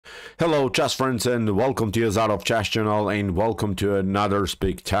Hello chess friends, and welcome to your Out of Chess channel, and welcome to another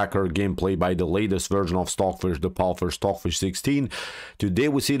spectacular gameplay by the latest version of Stockfish, the powerful Stockfish 16. Today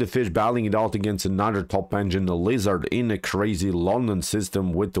we see the fish battling it out against another top engine, the Lizard, in a crazy London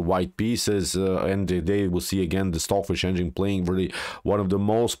system with the white pieces, and today we'll see again the Stockfish engine playing really one of the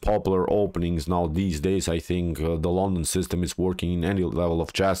most popular openings now these days. I think the London system is working in any level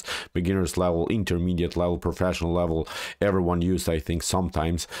of chess, beginners level, intermediate level, professional level. Everyone used, I think,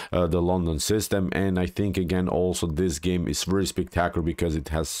 sometimes the London system, and I think again also this game is very spectacular because it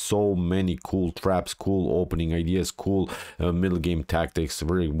has so many cool traps, cool opening ideas, cool middle game tactics.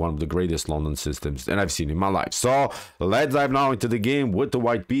 Really one of the greatest London systems that I've seen in my life. So let's dive now into the game with the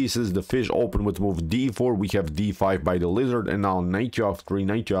white pieces. The fish open with move d4. We have d5 by the Lizard, and now knight to f3,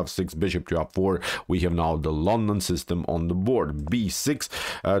 knight to f6, bishop to f4. We have now the London system on the board.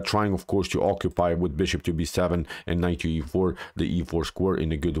 b6, trying of course to occupy with bishop to b7 and knight to e4, the e4 square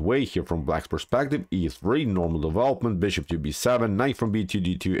in a good way here from black's perspective. e3, normal development, bishop to b7, knight from b to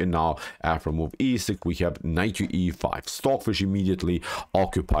d2, and now after move e6 we have knight to e5. Stockfish immediately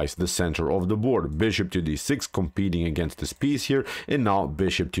occupies the center of the board. Bishop to d6 competing against this piece here, and now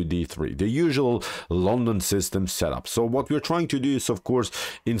bishop to d3, the usual London system setup. So what we're trying to do is, of course,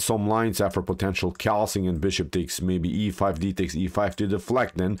 in some lines after potential calcing and bishop takes maybe e5, d takes e5 to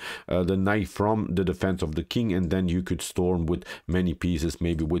deflect then the knight from the defense of the king, and then you could storm with many pieces,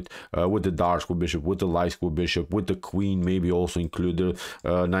 maybe with the dark square bishop, with the light square bishop, with the queen, maybe also include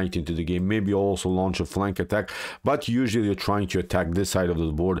the knight into the game, maybe also launch a flank attack. But usually you're trying to attack this side of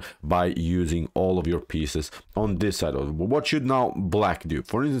the board by using all of your pieces on this side of the board. What should now black do?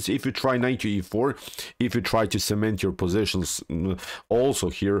 For instance, if you try knight to e4, if you try to cement your positions also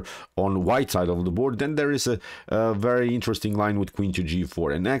here on white side of the board, then there is a very interesting line with queen to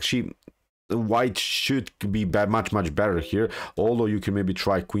g4, and actually white should be much better here, although you can maybe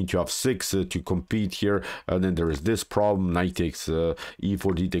try queen to f6 to compete here. Then there is this problem, knight takes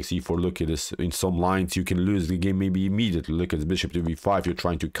e4, d takes e4. Look at this, in some lines you can lose the game maybe immediately. Look at this, bishop to b5, you're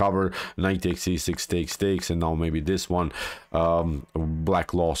trying to cover, knight takes e6, takes, and now maybe this one.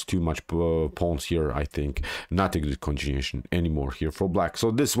 Black lost too much pawns here. I think not a good continuation anymore here for black.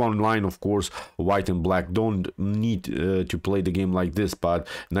 So this one line, of course, white and black don't need to play the game like this, but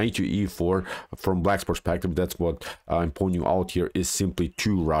knight to e4 from black's perspective, that's what I'm pointing out here, is simply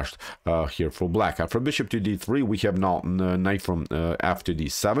too rushed here for black. After bishop to d3 we have now knight from f to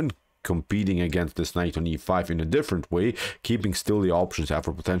d7, competing against this knight on e5 in a different way, keeping still the options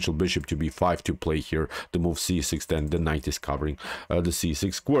after potential bishop to b5 to play here the move c6. Then the knight is covering the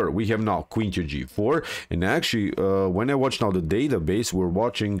c6 square. We have now queen to g4, and actually when I watch now the database,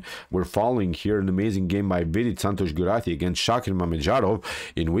 we're following here an amazing game by Bdi against Shakir Mamedjadov,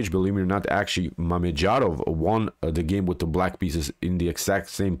 in which, believe me or not, actually Mamedjadov won the game with the black pieces in the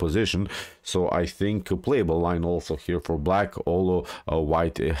exact same position. So I think a playable line also here for black, although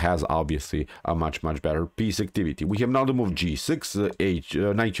white has obviously a much better piece activity. We have now the move g6,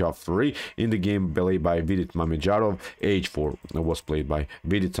 knight to f3 in the game played by Vidit Mamedjadov. h4 was played by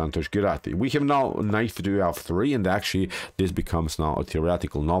Bdi3 We have now knight to f3, and actually this becomes now a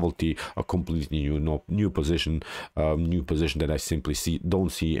theoretical novelty, a completely new position that I simply don't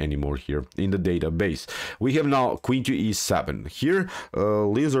see anymore here in the database. We have now queen to e7. Here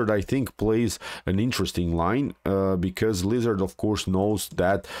Lizard, I think, plays an interesting line because Lizard of course knows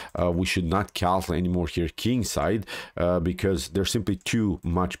that we should not castle anymore here king side because there's simply too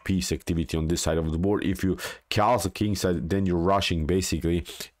much piece activity on this side of the board. If you castle king side, then you're rushing basically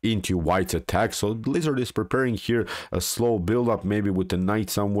into white's attack. So Lizard is preparing here a slow build up, maybe with the knight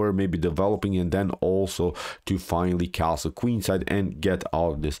somewhere, maybe developing, and then also to finally castle queen side and get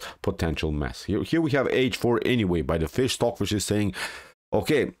out of this potential mess. Here we have h4 anyway by the fish. Stockfish is saying,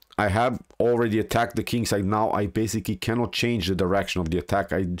 okay, I have already attacked the king side. Now I basically cannot change the direction of the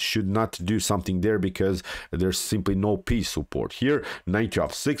attack. I should not do something there because there's simply no piece support. Here knight to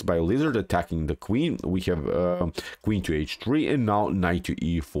f6 by Lizard attacking the queen. We have queen to h3, and now knight to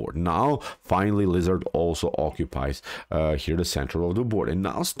e4. Now finally Lizard also occupies here the center of the board, and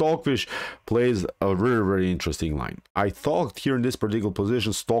now Stockfish plays a very interesting line. I thought here in this particular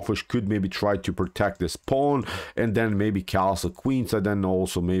position Stockfish could maybe try to protect this pawn and then maybe castle queen side, then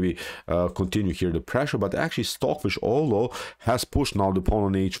also maybe continue here the pressure. But actually Stockfish, although has pushed now the pawn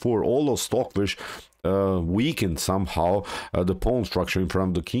on h4, although Stockfish weakened somehow the pawn structure in front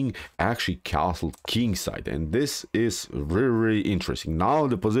of the king, actually castled king side, and this is very, very interesting. Now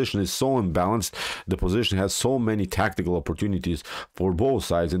the position is so imbalanced, the position has so many tactical opportunities for both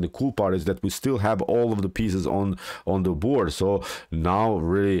sides, and the cool part is that we still have all of the pieces on the board. So now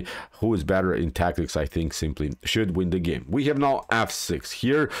really who is better in tactics, I think, simply should win the game. We have now f6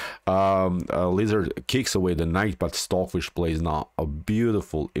 here. Lizard kicks away the knight, but Stockfish plays now a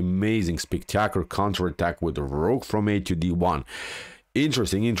beautiful, amazing, spectacular counterattack with the rook from a to d1.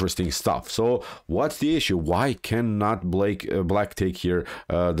 Interesting stuff. So what's the issue? Why cannot black take here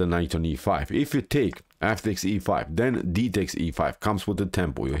the knight on e5? If you take f takes e5, then d takes e5, comes with the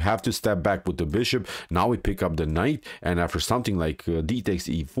tempo. You have to step back with the bishop. Now we pick up the knight, and after something like d takes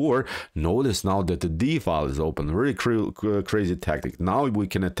e4, notice now that the d file is open. Really crazy tactic. Now we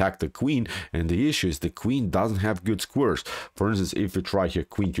can attack the queen, and the issue is the queen doesn't have good squares. For instance, if you try here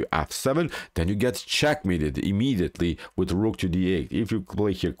queen to f7, then you get checkmated immediately with rook to d8. If you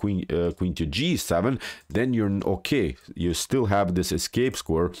play here queen to g7, then you're okay. You still have this escape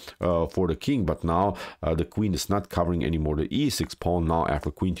square for the king, but now the queen is not covering anymore the e6 pawn. Now after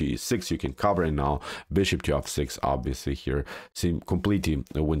queen to e6 you can cover, and now bishop to f6 obviously here completely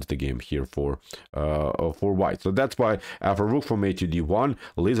wins the game here for white. So that's why after rook from a to d1,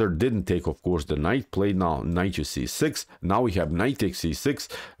 Lizard didn't take, of course, the knight, played now knight to c6. Now we have knight takes c6,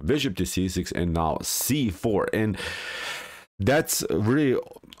 bishop to c6, and now c4. And that's really,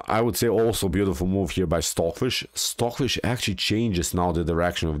 I would say, also beautiful move here by Stockfish. Stockfish actually changes now the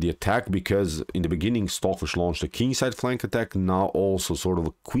direction of the attack, because in the beginning Stockfish launched a kingside flank attack, now also sort of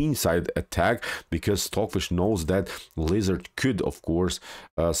a queenside attack, because Stockfish knows that Lizard could, of course,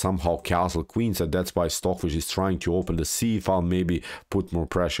 somehow castle queenside. That's why Stockfish is trying to open the c file, maybe put more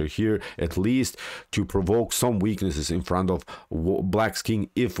pressure here, at least to provoke some weaknesses in front of black's king,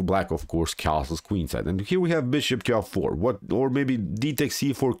 if black, of course, castles queenside. And here we have bishop to f4, or maybe d takes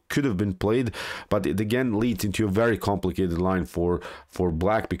c4 could have been played, but it again leads into a very complicated line for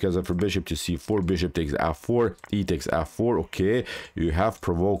black, because after bishop to c4, bishop takes f4, e takes f4. Okay, you have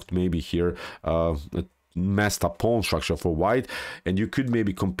provoked maybe here a messed up pawn structure for white, and you could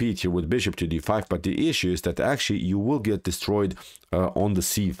maybe compete here with bishop to d5, but the issue is that actually you will get destroyed on the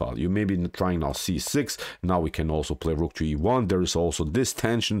c file. You may be trying now c6. Now we can also play rook to e1. There is also this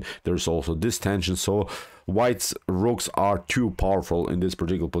tension, there's also this tension, so white's rooks are too powerful in this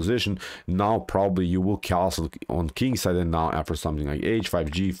particular position. Now probably you will castle on king side, and now after something like h5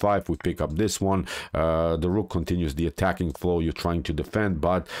 g5 we pick up this one. The rook continues the attacking flow you're trying to defend,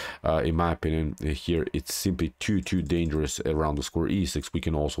 but in my opinion here it's simply too dangerous around the square e6. We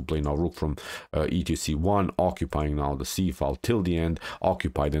can also play now rook from e to c1, occupying now the c file till the end,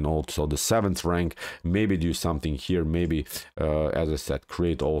 occupied, and also the 7th rank. Maybe do something here, maybe as I said,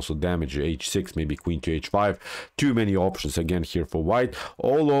 create also damage h6, maybe queen to h5. Too many options again here for white,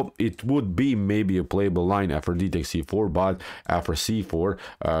 although it would be maybe a playable line after d takes c4, but after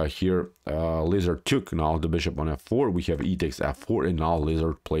c4 here Lizard took now the bishop on f4. We have e takes f4, and now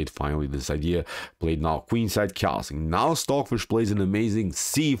Lizard played finally this idea, played now queenside castling. Now Stockfish plays an amazing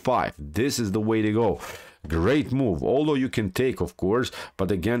c5. This is the way to go. Great move, although you can take, of course,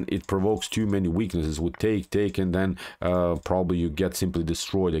 but again it provokes too many weaknesses with take, and then probably you get simply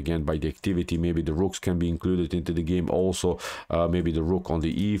destroyed again by the activity. Maybe the rooks can be included into the game also, maybe the rook on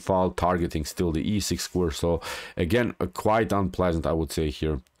the e file targeting still the e6 square. So again, a quite unpleasant, I would say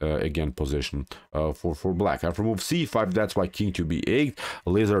here, again position for black. After move c5, that's why king to b8.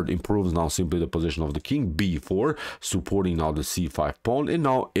 Lizard improves now simply the position of the king, b4, supporting now the c5 pawn, and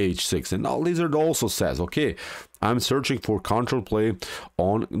now h6. And now Lizard also says, okay, I'm searching for control play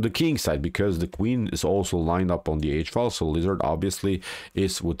on the king side, because the queen is also lined up on the h file. So Lizard obviously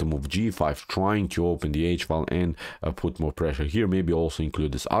is with the move g5 trying to open the h file and put more pressure here. Maybe also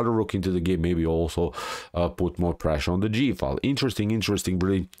include this other rook into the game, maybe also put more pressure on the g file. Interesting,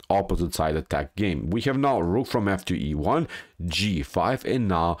 really opposite side attack game. We have now rook from f to e1, g5, and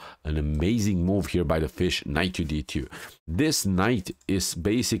now an amazing move here by the fish, knight to d2. This knight is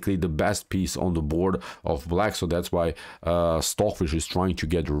basically the best piece on the board of black, so that's why Stockfish is trying to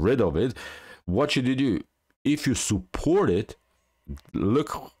get rid of it. What should you do? If you support it,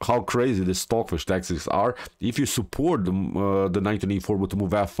 look how crazy the Stockfish tactics are. If you support the knight on e4 with the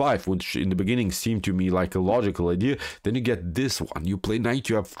move f5, which in the beginning seemed to me like a logical idea, then you get this one. You play knight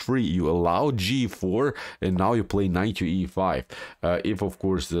to f3, you allow g4, and now you play knight to e5. If, of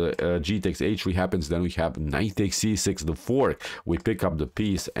course, the g takes h3 happens, then we have knight takes c6, the fork. We pick up the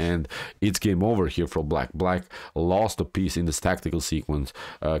piece, and it's game over here for black. Black lost a piece in this tactical sequence,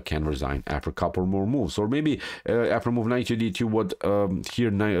 can resign after a couple more moves. Or maybe after move knight to d2, what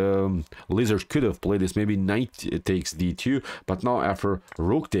here Lizard could have played this, maybe knight takes d2, but now after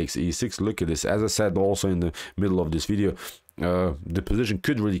rook takes e6, look at this. As I said also in the middle of this video, the position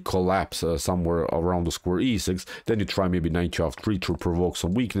could really collapse somewhere around the square e6. Then you try maybe knight to f3 to provoke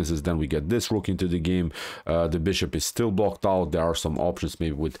some weaknesses. Then we get this rook into the game. The bishop is still blocked out. There are some options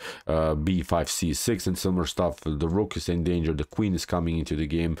maybe with b5 c6 and similar stuff. The rook is in danger. The queen is coming into the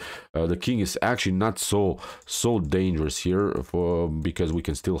game. The king is actually not so dangerous here because we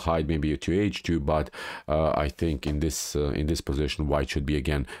can still hide maybe to h2. But I think in this position, white should be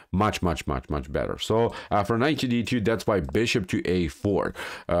again much better. So after knight to d2, that's why bishop to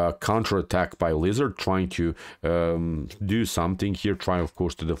a4, counterattack by Lizard, trying to do something here, trying of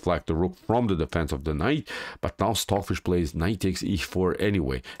course to deflect the rook from the defense of the knight. But now Stockfish plays knight takes e4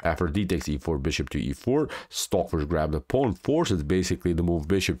 anyway. After d takes e4, bishop to e4, Stockfish grab the pawn, forces basically the move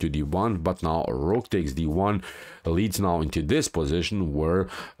bishop to d1, but now rook takes d1 leads now into this position where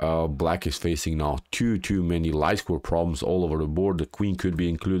black is facing now too many light square problems all over the board. The queen could be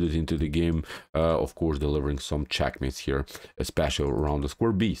included into the game, of course delivering some checkmates here, especially around the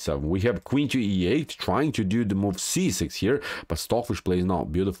square b7. We have queen to e8, trying to do the move c6 here, but Stockfish plays now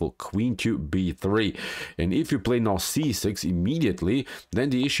beautiful queen to b3. And if you play now c6 immediately, then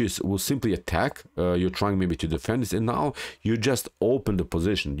the issues will simply attack. You're trying maybe to defend this, and now you just open the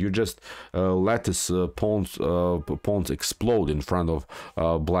position. You just let this pawns explode in front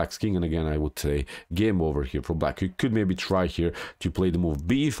of black's king, and again I would say game over here for black. You could maybe try here to play the move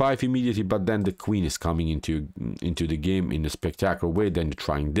b5 immediately, but then the queen is coming into the game in a spectacular way. Then you're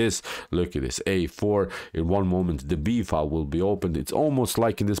trying this, look at this, a4. In one moment the b file will be opened. It's almost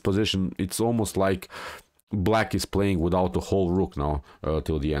like in this position, it's almost like black is playing without the whole rook now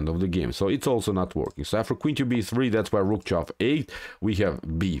till the end of the game, so it's also not working. So after queen to b3, that's why rook to f8, we have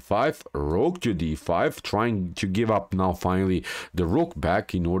b5, rook to d5, trying to give up now finally the rook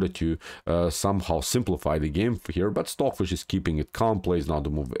back in order to somehow simplify the game here. But Stockfish is keeping it calm, plays now the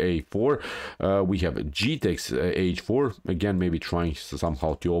move a4. We have g takes h4, again maybe trying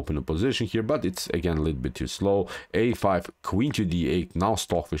somehow to open a position here, but it's again a little bit too slow. a5, queen to d8, now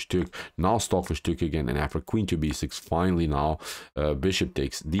Stockfish took again, and after queen to b6, finally now bishop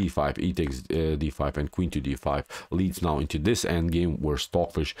takes d5, e takes d5, and queen to d5 leads now into this endgame where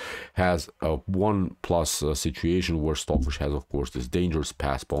Stockfish has a 1+ situation, where Stockfish has of course this dangerous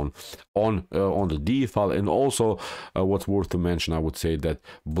pass pawn on the d file. And also what's worth to mention, I would say that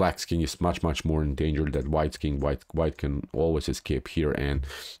black's king is much more in danger than white's king. White can always escape here and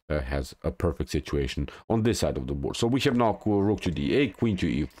has a perfect situation on this side of the board. So we have now rook to d8, queen to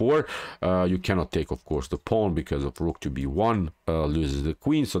e4. You cannot take of course the pawn because of rook to b1 loses the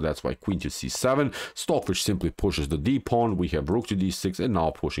queen, so that's why queen to c7. Stockfish simply pushes the d pawn. We have rook to d6, and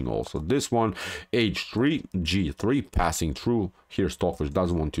now pushing also this one, h3, g3, passing through. Here Stockfish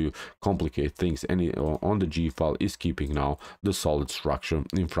doesn't want to complicate things any on the g file, is keeping now the solid structure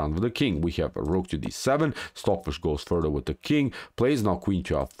in front of the king. We have a rook to d7, Stockfish goes further with the king, plays now queen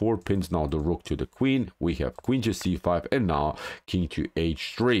to f4, pins now the rook to the queen. We have queen to c5, and now king to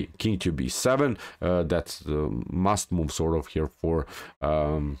h3, king to b7. That's the must move sort of here for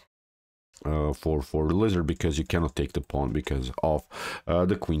Lizard, because you cannot take the pawn because of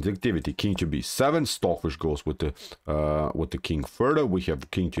the queen's activity. King to b7, Stockfish goes with the king further. We have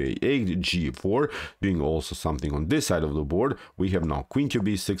king to a8, g4, doing also something on this side of the board. We have now queen to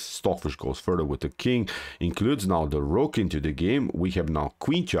b6, Stockfish goes further with the king, includes now the rook into the game. We have now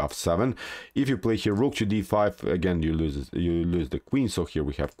queen to f7. If you play here rook to d5, again you lose the queen, so here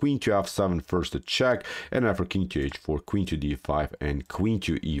we have queen to f7, first a check, and after king to h4, queen to d5, and queen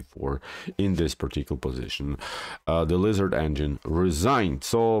to e4 in this particular position. The Lizard engine resigned.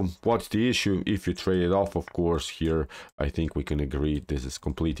 So what's the issue? If you trade it off, of course, here I think we can agree this is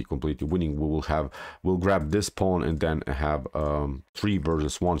completely winning. We'll grab this pawn and then have 3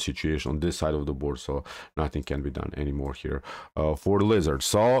 versus 1 situation on this side of the board, so nothing can be done anymore here for the Lizard.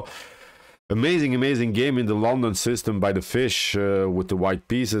 So amazing game in the London system by the fish with the white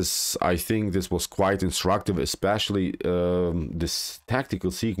pieces. I think this was quite instructive, especially this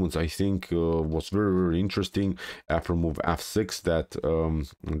tactical sequence. I think was very interesting after move f6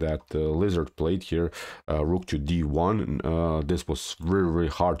 that Lizard played here, rook to d1. This was very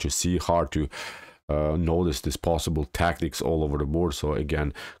hard to see, hard to notice this possible tactics all over the board. So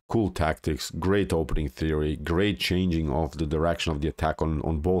again, cool tactics, great opening theory, great changing of the direction of the attack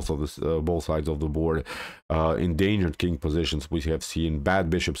on both both sides of the board. Endangered king positions, we have seen bad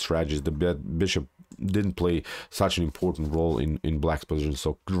bishop strategies. The bishop didn't play such an important role in black's position.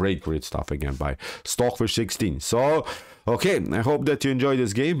 So great stuff again by Stockfish 16. So Okay, I hope that you enjoyed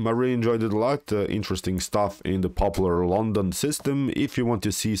this game. I really enjoyed it a lot. Interesting stuff in the popular London system. If you want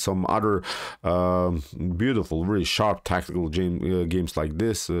to see some other beautiful, really sharp tactical games like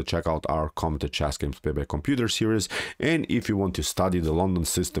this, check out our commented chess games played by computer series. And if you want to study the London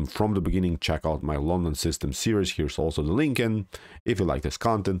system from the beginning, check out my London system series. Here's also the link. And if you like this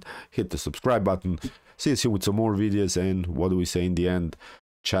content, hit the subscribe button. See you soon with some more videos. And what do we say in the end?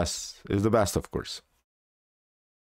 Chess is the best, of course.